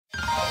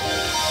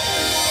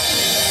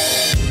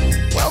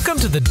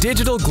Welcome to the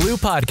Digital Glue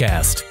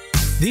Podcast.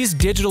 These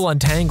digital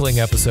untangling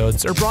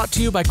episodes are brought to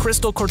you by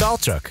Crystal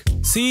Kordalchuk,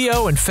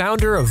 CEO and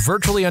founder of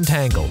Virtually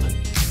Untangled.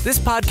 This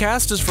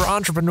podcast is for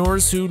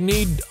entrepreneurs who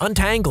need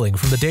untangling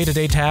from the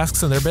day-to-day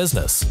tasks in their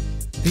business.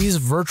 These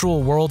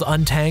virtual world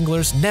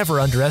untanglers never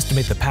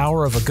underestimate the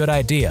power of a good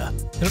idea.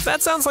 And if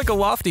that sounds like a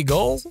lofty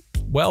goal,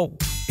 well,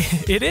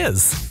 it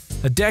is.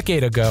 A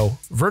decade ago,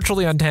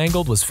 Virtually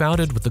Untangled was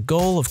founded with the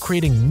goal of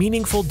creating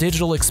meaningful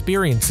digital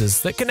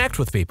experiences that connect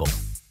with people.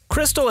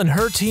 Crystal and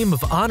her team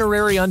of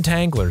honorary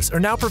untanglers are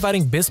now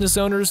providing business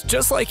owners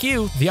just like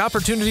you the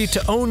opportunity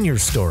to own your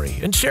story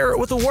and share it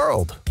with the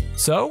world.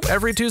 So,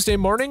 every Tuesday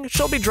morning,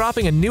 she'll be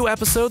dropping a new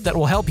episode that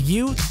will help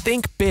you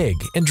think big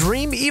and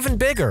dream even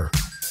bigger.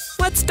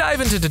 Let's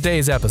dive into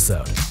today's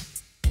episode.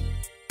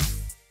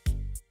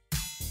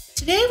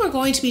 Today we're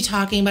going to be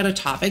talking about a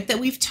topic that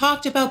we've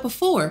talked about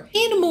before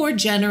in a more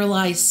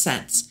generalized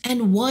sense,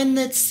 and one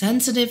that's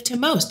sensitive to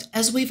most,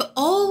 as we've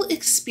all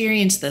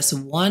experienced this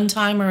one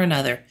time or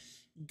another: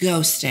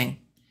 ghosting.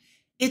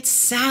 It's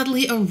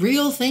sadly a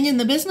real thing in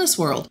the business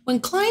world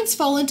when clients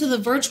fall into the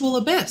virtual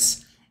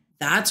abyss.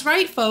 That's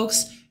right,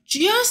 folks.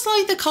 Just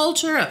like the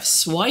culture of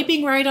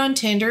swiping right on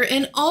Tinder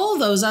and all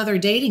those other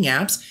dating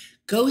apps,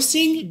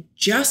 ghosting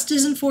just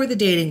isn't for the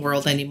dating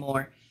world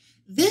anymore.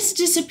 This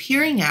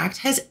disappearing act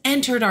has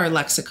entered our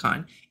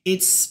lexicon.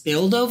 It's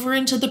spilled over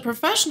into the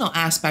professional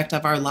aspect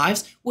of our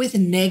lives with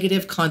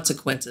negative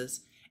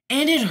consequences.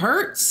 And it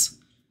hurts.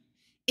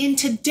 In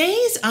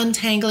today's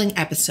Untangling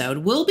episode,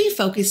 we'll be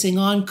focusing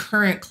on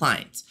current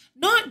clients,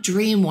 not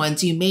dream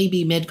ones you may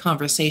be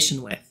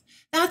mid-conversation with.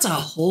 That's a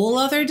whole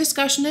other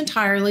discussion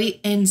entirely,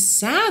 and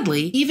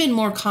sadly, even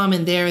more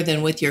common there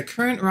than with your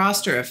current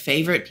roster of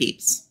favorite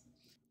peeps.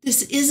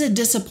 This is a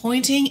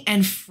disappointing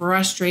and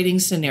frustrating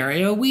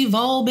scenario we've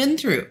all been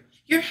through.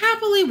 You're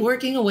happily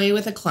working away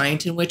with a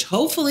client in which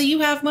hopefully you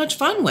have much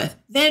fun with.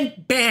 Then,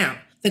 bam,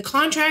 the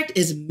contract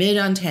is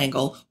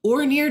mid-untangle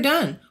or near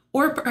done,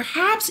 or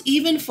perhaps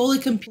even fully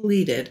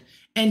completed.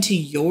 And to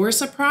your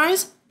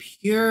surprise,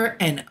 pure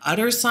and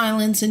utter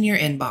silence in your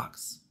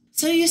inbox.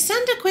 So you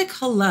send a quick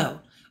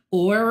hello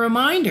or a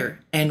reminder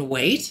and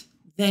wait,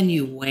 then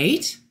you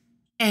wait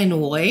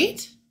and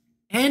wait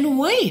and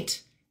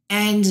wait.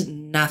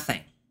 And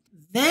nothing.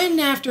 Then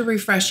after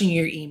refreshing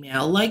your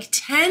email like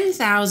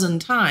 10,000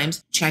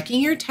 times, checking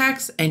your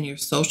texts and your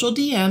social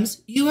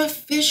DMs, you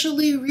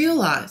officially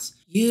realize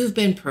you've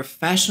been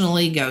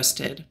professionally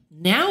ghosted.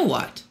 Now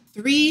what?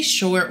 3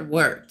 short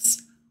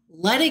words.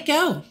 Let it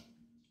go.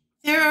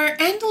 There are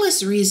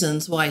endless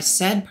reasons why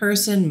said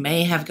person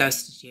may have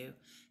ghosted you.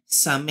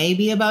 Some may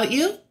be about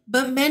you,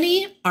 but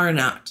many are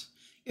not.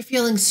 You're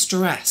feeling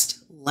stressed,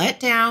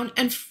 let down,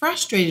 and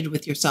frustrated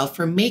with yourself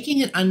for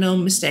making an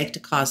unknown mistake to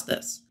cause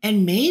this.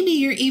 And maybe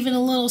you're even a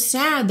little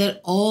sad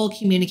that all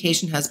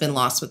communication has been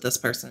lost with this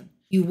person.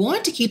 You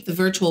want to keep the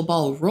virtual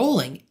ball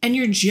rolling, and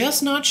you're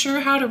just not sure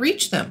how to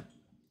reach them.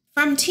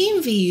 From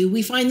Team VU,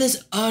 we find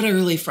this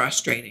utterly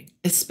frustrating,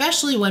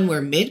 especially when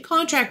we're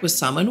mid-contract with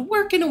someone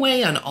working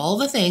away on all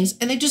the things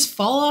and they just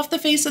fall off the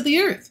face of the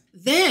earth.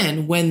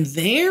 Then, when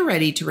they're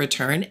ready to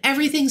return,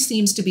 everything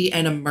seems to be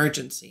an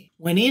emergency,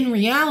 when in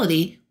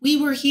reality, we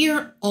were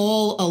here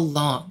all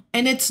along.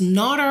 And it's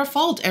not our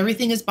fault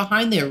everything is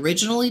behind the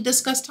originally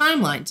discussed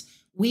timelines.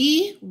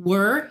 We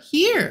were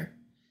here.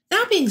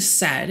 That being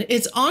said,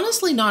 it's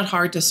honestly not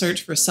hard to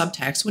search for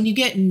subtext when you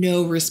get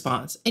no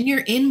response and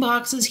your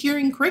inbox is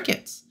hearing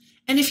crickets.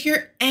 And if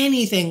you're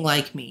anything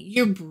like me,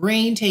 your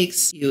brain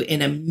takes you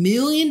in a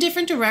million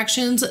different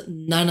directions,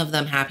 none of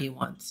them happy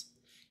ones.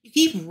 You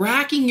keep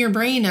racking your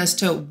brain as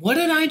to what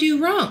did I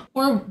do wrong?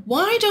 Or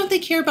why don't they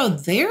care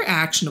about their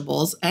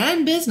actionables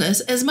and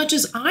business as much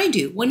as I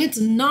do when it's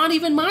not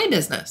even my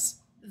business?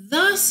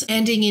 Thus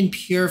ending in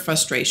pure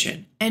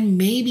frustration and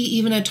maybe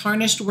even a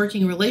tarnished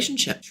working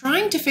relationship,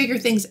 trying to figure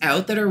things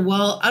out that are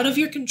well out of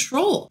your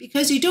control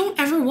because you don't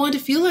ever want to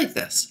feel like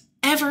this,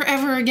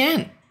 ever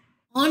again.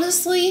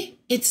 Honestly,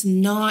 it's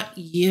not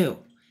you.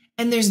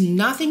 And there's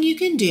nothing you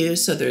can do,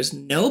 so there's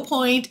no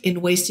point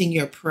in wasting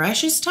your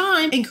precious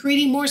time and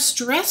creating more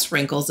stress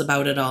wrinkles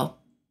about it all.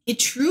 It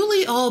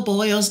truly all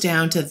boils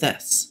down to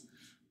this.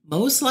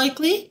 Most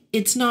likely,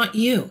 it's not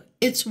you.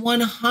 It's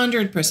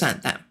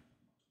 100% them.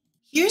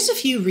 Here's a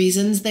few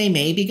reasons they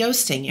may be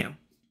ghosting you.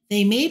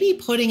 They may be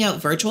putting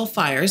out virtual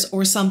fires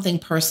or something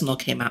personal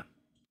came up.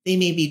 They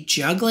may be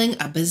juggling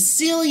a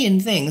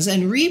bazillion things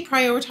and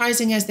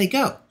reprioritizing as they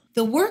go.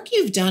 The work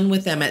you've done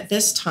with them at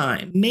this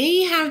time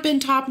may have been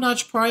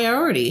top-notch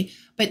priority,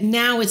 but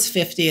now it's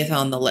 50th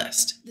on the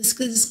list. This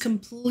is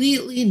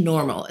completely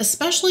normal,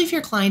 especially if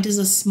your client is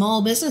a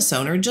small business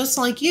owner just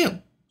like you.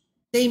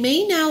 They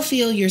may now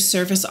feel your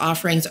service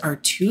offerings are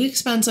too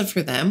expensive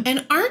for them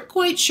and aren't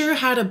quite sure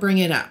how to bring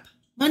it up.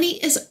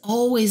 Money is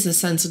always a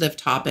sensitive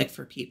topic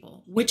for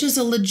people, which is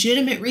a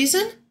legitimate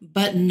reason,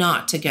 but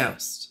not to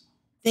ghost.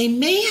 They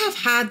may have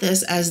had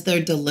this as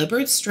their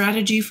deliberate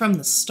strategy from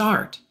the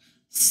start.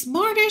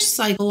 Smartish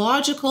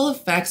psychological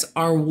effects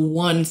are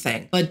one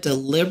thing, but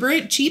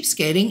deliberate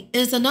cheapskating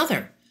is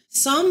another.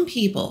 Some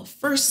people,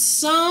 for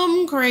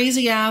some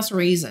crazy ass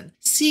reason,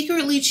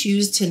 secretly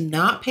choose to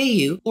not pay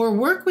you or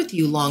work with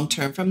you long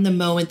term from the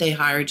moment they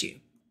hired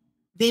you.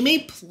 They may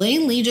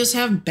plainly just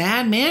have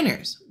bad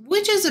manners,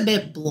 which is a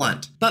bit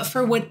blunt, but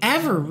for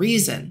whatever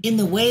reason, in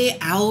the way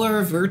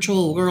our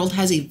virtual world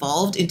has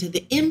evolved into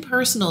the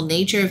impersonal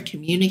nature of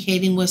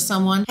communicating with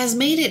someone has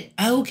made it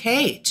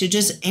okay to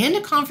just end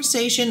a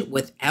conversation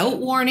without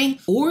warning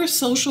or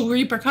social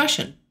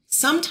repercussion.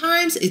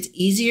 Sometimes it's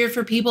easier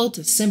for people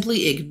to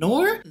simply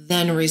ignore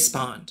than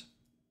respond.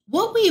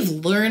 What we've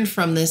learned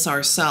from this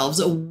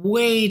ourselves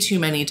way too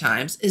many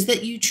times is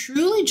that you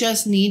truly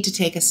just need to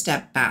take a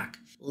step back.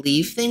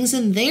 Leave things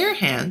in their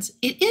hands,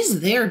 it is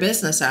their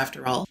business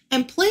after all,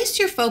 and place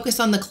your focus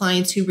on the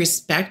clients who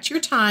respect your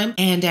time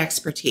and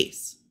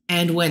expertise.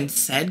 And when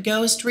said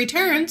ghost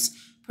returns,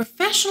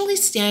 professionally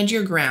stand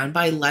your ground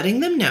by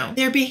letting them know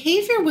their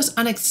behavior was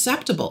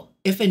unacceptable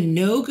if a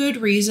no good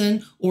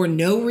reason or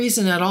no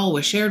reason at all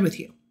was shared with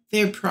you.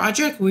 Their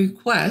project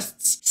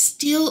requests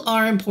still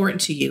are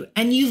important to you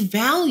and you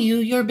value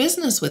your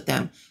business with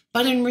them.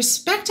 But in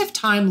respect of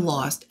time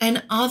lost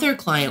and other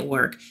client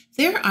work,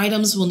 their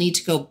items will need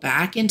to go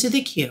back into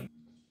the queue.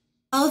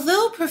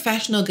 Although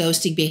professional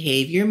ghosting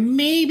behavior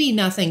may be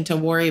nothing to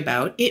worry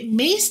about, it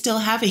may still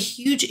have a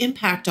huge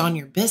impact on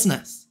your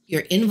business.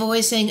 Your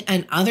invoicing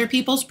and other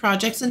people's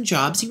projects and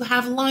jobs you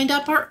have lined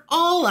up are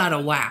all out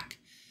of whack.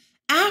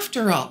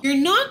 After all, you're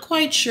not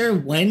quite sure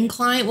when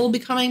client will be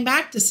coming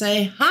back to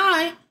say,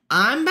 "Hi,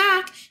 I'm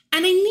back,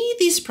 and I need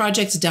these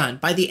projects done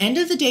by the end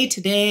of the day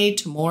today,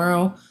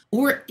 tomorrow,"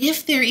 or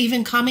if they're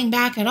even coming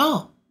back at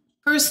all.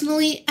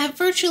 Personally, at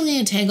Virtually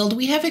Entangled,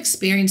 we have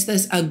experienced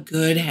this a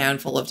good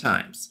handful of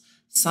times.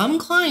 Some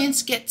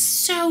clients get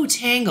so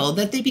tangled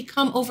that they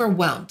become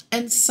overwhelmed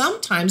and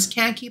sometimes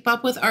can't keep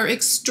up with our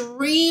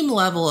extreme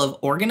level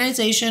of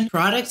organization,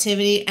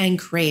 productivity, and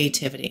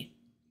creativity.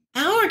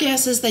 Our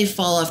guess is they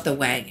fall off the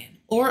wagon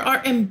or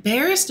are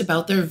embarrassed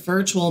about their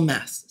virtual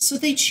mess, so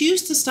they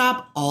choose to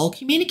stop all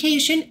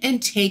communication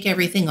and take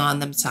everything on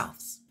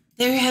themselves.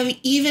 There have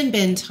even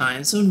been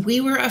times when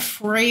we were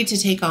afraid to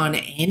take on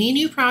any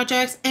new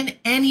projects and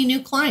any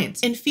new clients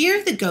in fear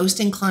of the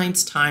ghosting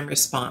client's time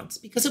response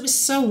because it was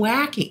so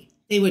wacky.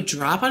 They would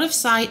drop out of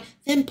sight,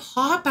 then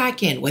pop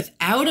back in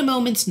without a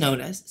moment's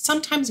notice,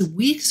 sometimes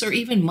weeks or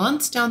even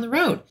months down the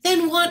road,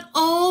 then want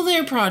all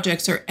their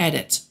projects or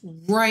edits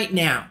right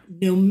now,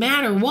 no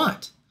matter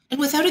what, and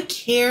without a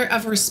care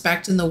of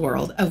respect in the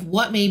world of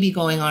what may be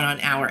going on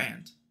our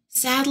end.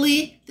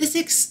 Sadly, this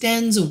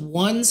extends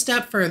one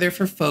step further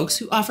for folks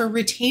who offer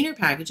retainer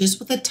packages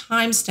with a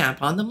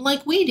timestamp on them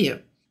like we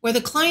do, where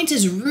the client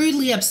is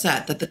rudely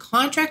upset that the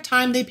contract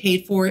time they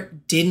paid for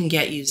didn't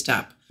get used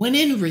up, when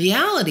in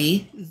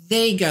reality,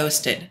 they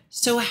ghosted.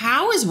 So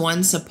how is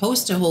one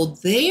supposed to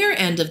hold their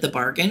end of the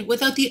bargain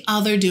without the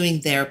other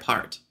doing their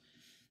part?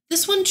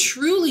 This one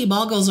truly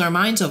boggles our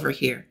minds over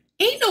here.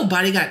 Ain't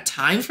nobody got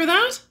time for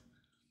that?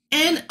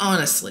 And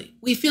honestly,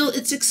 we feel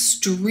it's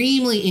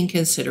extremely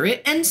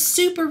inconsiderate and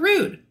super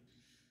rude.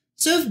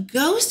 So if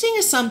ghosting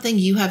is something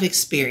you have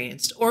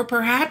experienced or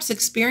perhaps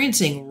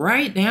experiencing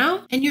right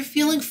now, and you're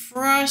feeling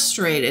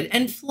frustrated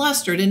and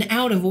flustered and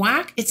out of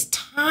whack, it's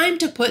time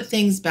to put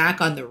things back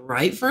on the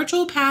right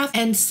virtual path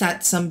and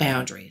set some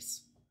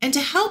boundaries. And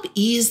to help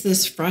ease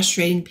this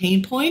frustrating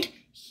pain point,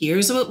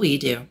 here's what we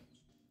do.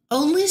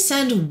 Only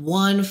send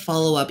one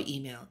follow-up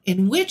email,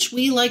 in which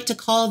we like to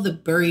call the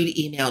buried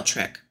email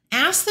trick.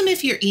 Ask them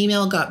if your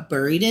email got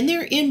buried in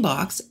their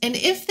inbox and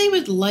if they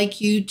would like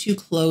you to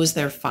close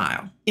their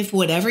file. If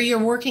whatever you're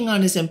working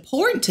on is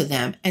important to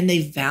them and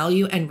they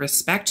value and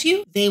respect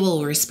you, they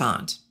will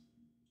respond.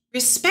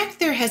 Respect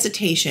their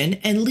hesitation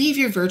and leave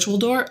your virtual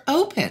door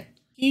open.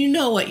 You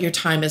know what your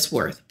time is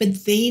worth,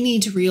 but they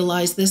need to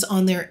realize this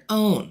on their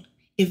own.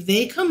 If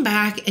they come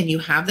back and you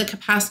have the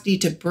capacity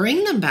to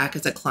bring them back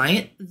as a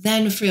client,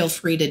 then feel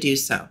free to do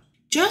so.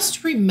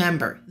 Just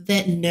remember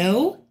that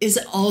no is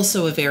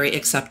also a very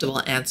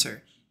acceptable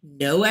answer.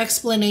 No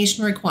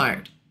explanation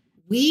required.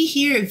 We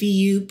here at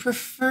VU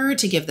prefer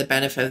to give the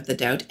benefit of the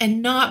doubt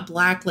and not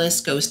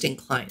blacklist ghosting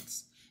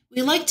clients.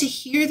 We like to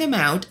hear them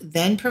out,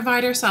 then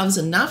provide ourselves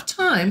enough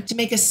time to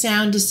make a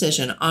sound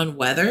decision on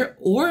whether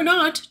or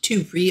not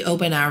to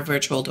reopen our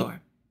virtual door.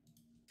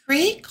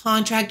 Create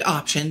contract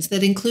options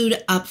that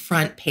include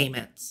upfront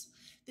payments.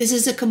 This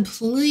is a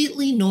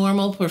completely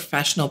normal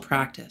professional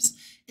practice,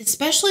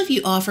 especially if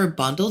you offer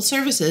bundled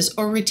services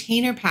or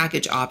retainer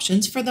package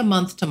options for the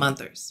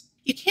month-to-monthers.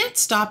 You can't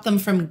stop them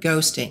from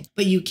ghosting,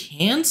 but you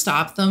can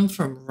stop them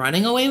from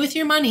running away with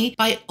your money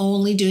by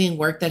only doing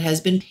work that has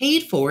been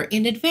paid for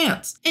in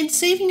advance and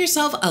saving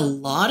yourself a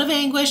lot of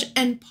anguish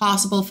and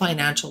possible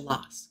financial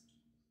loss.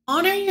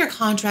 Honor your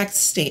contract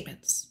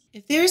statements.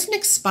 If there's an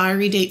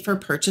expiry date for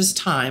purchase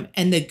time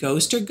and the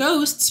ghoster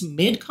ghosts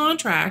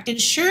mid-contract,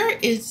 ensure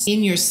it's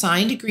in your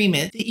signed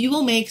agreement that you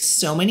will make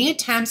so many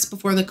attempts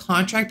before the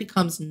contract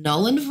becomes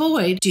null and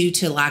void due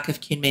to lack of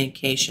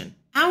communication.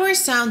 Ours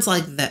sounds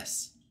like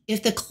this.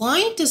 If the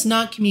client does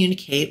not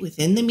communicate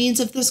within the means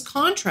of this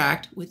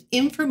contract with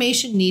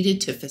information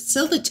needed to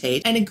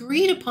facilitate an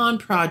agreed upon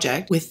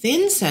project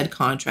within said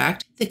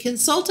contract, the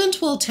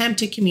consultant will attempt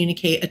to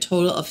communicate a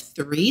total of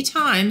 3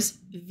 times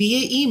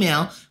via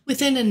email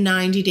within a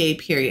 90-day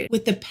period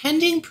with the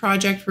pending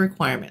project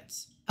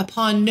requirements.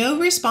 Upon no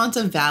response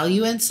of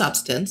value and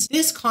substance,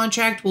 this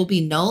contract will be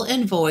null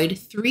and void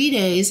 3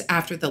 days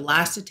after the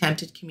last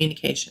attempted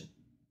communication.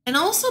 And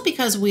also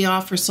because we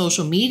offer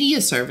social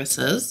media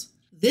services,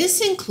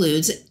 this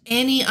includes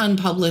any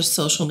unpublished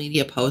social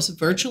media posts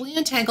Virtually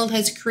Untangled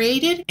has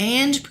created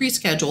and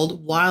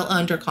pre-scheduled while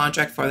under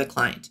contract for the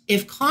client.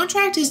 If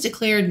contract is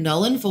declared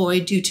null and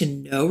void due to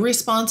no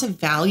response of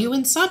value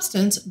and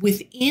substance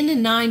within a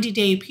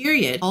 90-day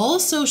period, all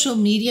social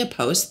media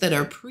posts that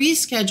are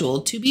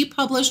pre-scheduled to be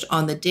published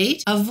on the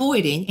date of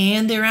voiding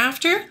and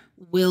thereafter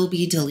will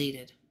be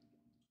deleted.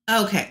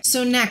 Okay,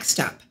 so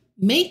next up.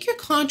 Make your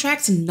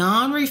contracts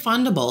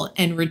non-refundable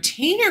and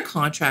retainer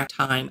contract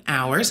time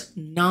hours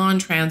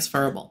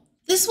non-transferable.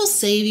 This will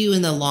save you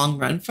in the long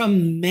run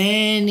from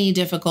many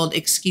difficult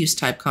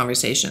excuse-type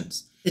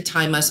conversations. The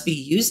time must be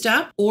used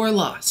up or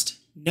lost.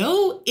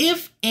 No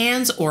ifs,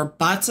 ands, or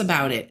buts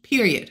about it,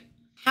 period.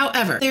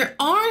 However, there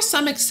are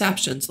some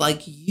exceptions,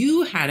 like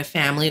you had a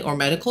family or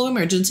medical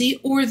emergency,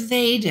 or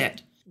they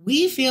did.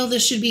 We feel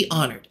this should be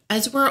honored,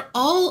 as we're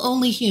all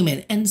only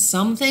human and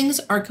some things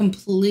are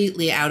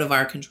completely out of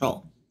our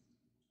control.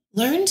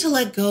 Learn to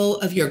let go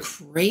of your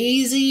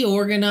crazy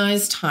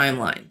organized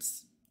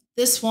timelines.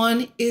 This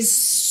one is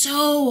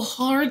so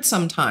hard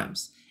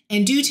sometimes,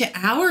 and due to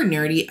our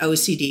nerdy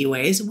OCD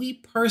ways, we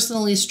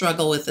personally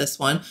struggle with this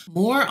one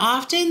more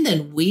often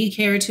than we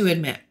care to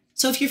admit.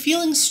 So if you're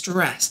feeling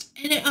stressed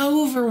and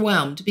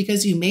overwhelmed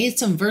because you made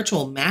some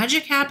virtual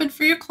magic happen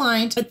for your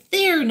client, but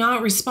they're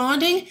not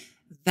responding,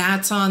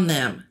 that's on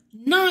them,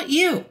 not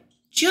you.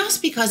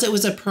 Just because it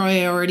was a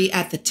priority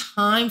at the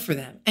time for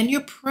them and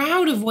you're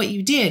proud of what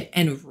you did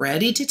and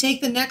ready to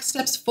take the next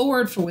steps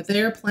forward for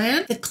their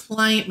plan, the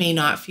client may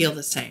not feel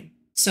the same.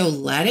 So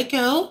let it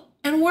go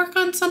and work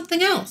on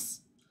something else.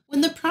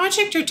 When the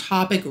project or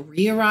topic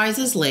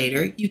re-arises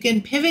later, you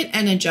can pivot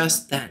and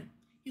adjust then.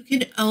 You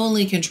can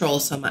only control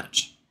so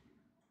much.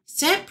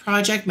 Set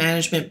project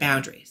management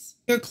boundaries.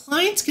 Your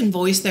clients can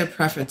voice their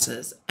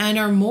preferences and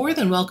are more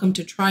than welcome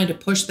to try to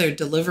push their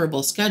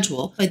deliverable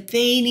schedule, but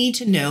they need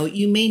to know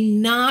you may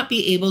not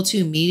be able to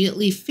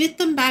immediately fit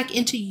them back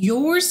into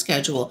your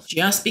schedule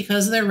just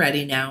because they're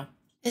ready now,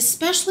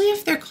 especially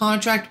if their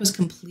contract was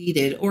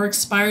completed or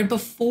expired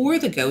before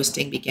the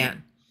ghosting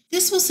began.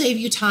 This will save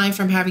you time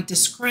from having to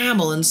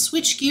scramble and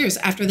switch gears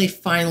after they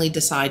finally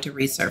decide to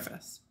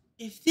resurface.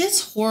 If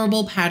this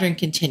horrible pattern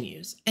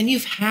continues and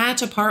you've had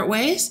to part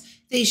ways,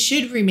 they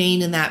should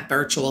remain in that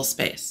virtual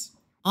space.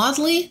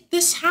 Oddly,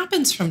 this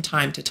happens from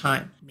time to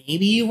time.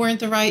 Maybe you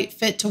weren't the right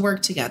fit to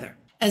work together.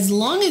 As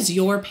long as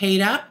you're paid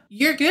up,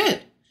 you're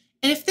good.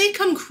 And if they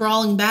come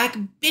crawling back,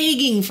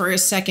 begging for a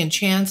second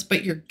chance,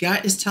 but your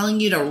gut is telling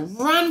you to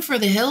run for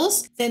the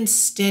hills, then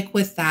stick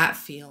with that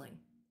feeling.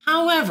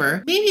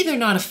 However, maybe they're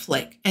not a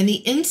flake, and the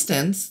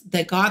instance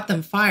that got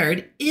them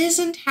fired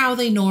isn't how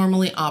they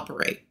normally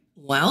operate.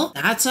 Well,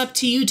 that's up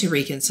to you to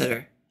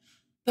reconsider.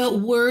 But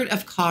word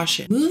of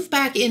caution, move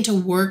back into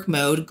work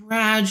mode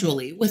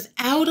gradually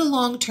without a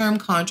long-term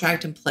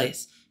contract in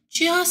place,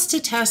 just to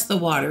test the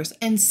waters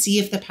and see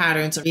if the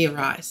patterns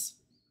re-arise.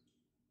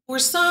 For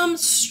some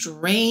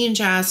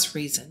strange-ass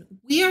reason,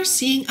 we are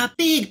seeing a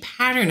big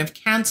pattern of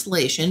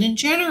cancellation in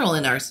general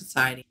in our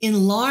society,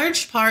 in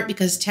large part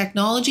because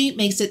technology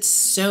makes it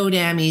so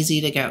damn easy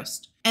to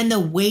ghost. And the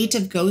weight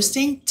of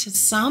ghosting, to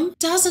some,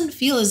 doesn't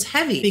feel as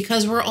heavy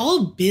because we're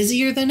all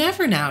busier than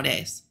ever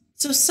nowadays.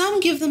 So some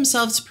give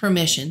themselves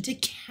permission to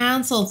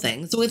cancel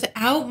things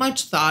without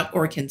much thought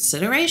or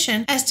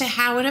consideration as to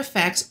how it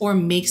affects or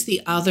makes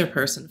the other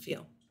person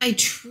feel. I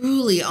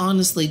truly,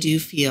 honestly do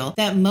feel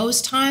that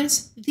most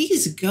times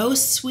these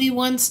ghosts we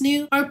once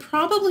knew are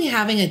probably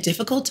having a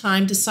difficult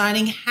time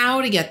deciding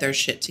how to get their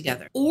shit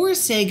together or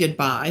say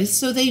goodbyes,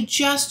 so they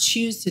just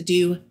choose to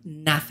do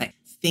nothing,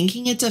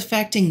 thinking it's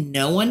affecting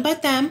no one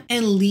but them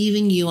and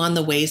leaving you on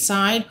the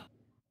wayside.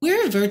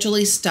 We're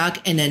virtually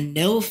stuck in a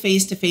no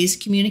face-to-face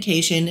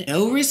communication,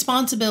 no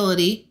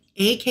responsibility,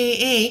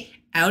 aka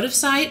out of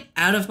sight,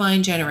 out of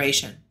mind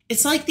generation.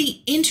 It's like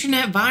the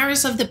internet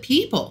virus of the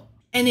people.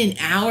 And in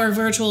our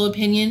virtual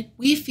opinion,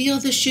 we feel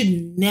this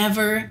should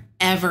never,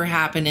 ever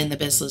happen in the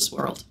business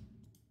world.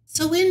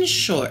 So in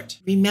short,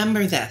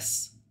 remember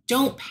this.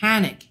 Don't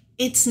panic.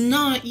 It's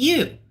not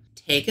you.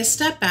 Take a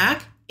step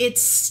back.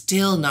 It's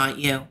still not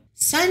you.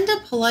 Send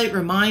a polite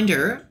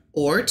reminder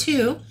or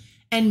two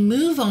and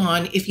move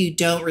on if you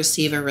don't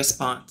receive a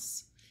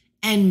response.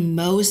 And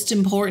most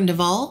important of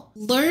all,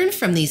 learn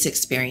from these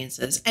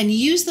experiences and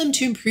use them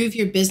to improve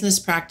your business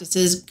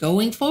practices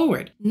going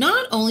forward.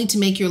 Not only to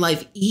make your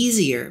life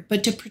easier,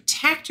 but to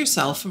protect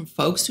yourself from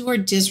folks who are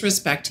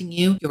disrespecting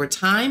you, your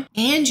time,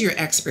 and your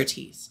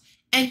expertise,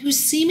 and who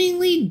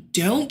seemingly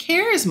don't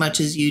care as much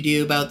as you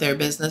do about their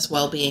business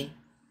well-being.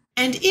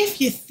 And if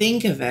you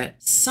think of it,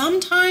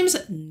 sometimes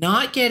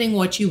not getting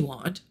what you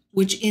want,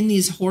 which in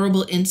these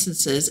horrible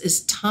instances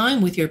is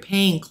time with your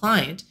paying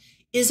client,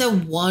 is a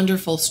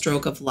wonderful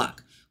stroke of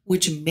luck,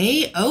 which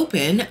may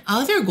open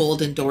other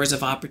golden doors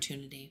of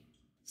opportunity.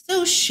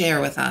 So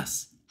share with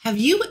us. Have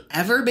you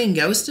ever been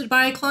ghosted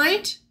by a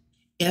client?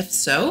 If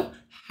so,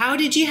 how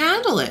did you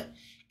handle it?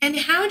 And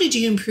how did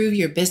you improve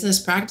your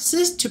business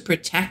practices to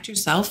protect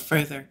yourself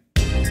further?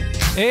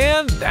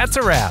 And that's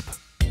a wrap.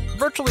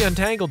 Virtually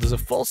Untangled is a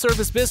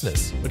full-service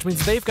business, which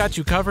means they've got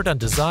you covered on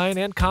design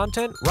and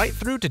content right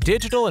through to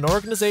digital and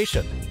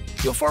organization.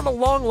 You'll form a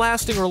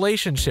long-lasting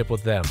relationship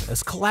with them,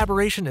 as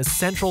collaboration is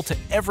central to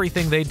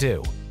everything they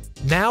do.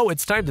 Now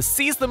it's time to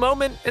seize the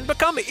moment and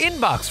become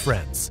inbox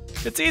friends.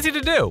 It's easy to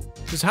do.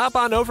 Just hop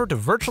on over to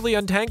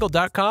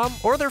virtuallyuntangled.com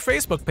or their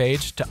Facebook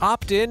page to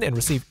opt in and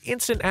receive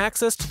instant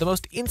access to the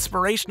most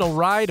inspirational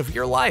ride of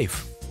your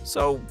life.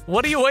 So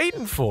what are you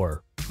waiting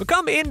for?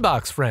 Become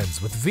inbox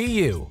friends with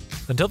VU.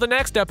 Until the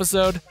next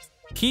episode,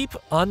 keep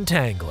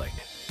untangling.